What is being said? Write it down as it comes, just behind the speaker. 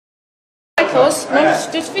clothes. No,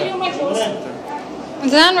 just video my clothes.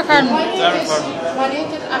 Is that recording?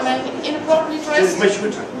 I'm inappropriately dressed.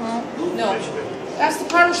 No. That's the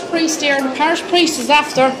parish priest there, and the parish priest is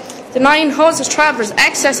after denying us as travellers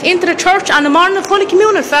access into the church on the morning of Holy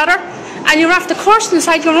Communion, Father. And you're after cursing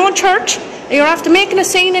inside your own church, and you're after making a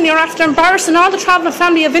scene, and you're after embarrassing all the travelling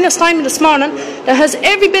family of Ennistymon this morning that has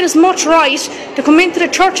every bit as much right to come into the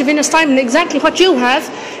church of Ennistymon exactly what you have.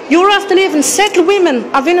 You're after leaving settled women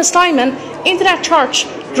of Ennistymon into that church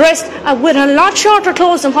dressed with a lot shorter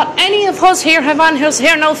clothes than what any of us here have on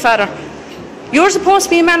here now, Father. You're supposed to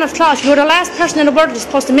be a man of cloth. You're the last person in the world that's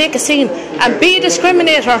supposed to make a scene and be a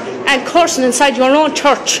discriminator and cursing inside your own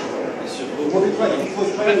church.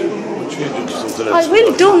 I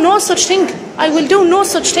will do no such thing. I will do no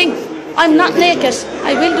such thing. I'm not naked.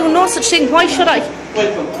 I will do no such thing. Why should I?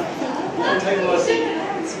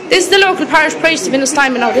 This is the local parish priest of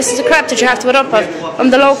Ennistymon now. This is a crap that you have to put up with from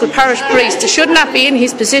the local parish priest. He should not be in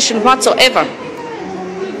his position whatsoever.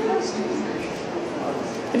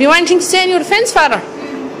 Have you anything to say in your defence, Father?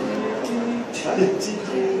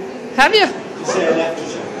 Have you?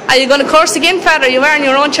 Are you going to curse again, Father? You are in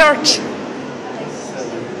your own church.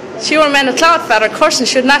 You are a man of cloth, Father. Cursing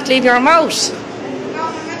should not leave your mouth.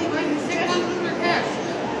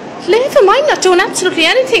 Leave him. I'm not doing absolutely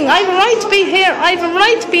anything. I have a right to be here. I have a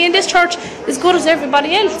right to be in this church as good as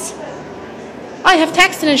everybody else. I have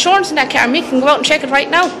tax and insurance in that car. Me can go out and check it right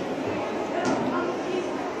now.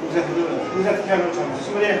 Who's at the camera?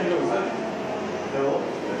 Somebody have to do it. No,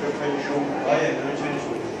 they're trying to show.